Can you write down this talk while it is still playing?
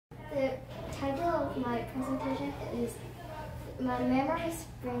of my presentation is My Memories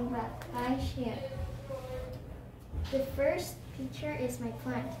Bring Back by Sihyun. The first picture is my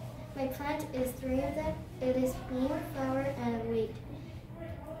plant. My plant is 3 of them. It is bean, flower, and weed.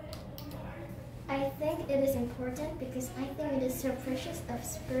 I think it is important because I think it is so precious of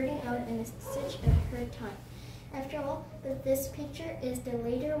spurting out in such a short time. After all, but this picture is the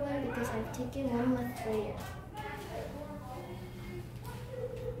later one because I've taken 1 month later.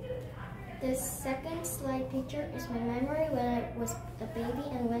 The second slide picture is my memory when I was a baby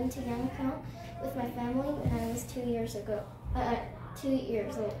and went to Yangpyeong with my family when I was 2 years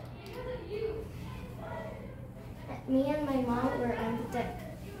old. Me and my mom were on the deck,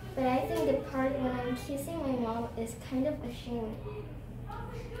 but I think the part when I'm kissing my mom is kind of ashamed.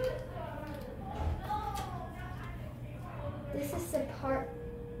 This is the part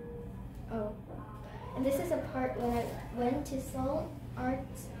when I went to Seoul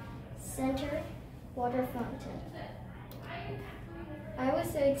Arts Center water fountain. I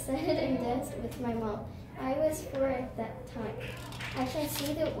was so excited and danced with my mom. I was 4 at that time. I can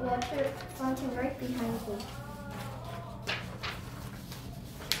see the water fountain right behind me.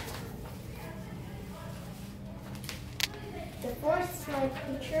 The fourth slide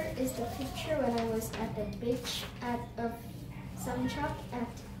picture is the picture when I was at the beach of Samchok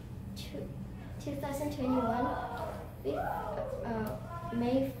at 2021,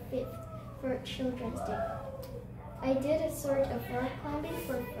 May 5th for Children's Day. I did a sort of rock climbing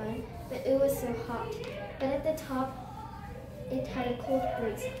for fun, but it was so hot. But at the top, it had a cold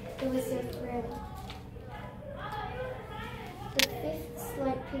breeze. It was so thrilling. The fifth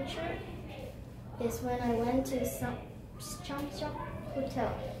slide picture is when I went to Samchok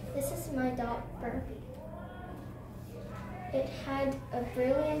Hotel. This is my dog Barbie. It had a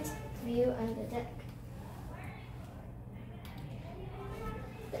brilliant view on the deck.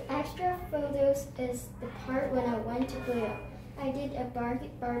 The extra photos is the part when I went to Goyo. I did a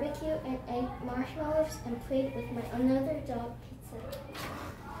barbecue and ate marshmallows and played with my another dog, Pizza.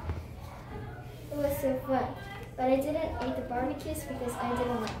 It was so fun, but I didn't eat the barbecues because I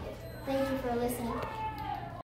didn't like it. Thank you for listening.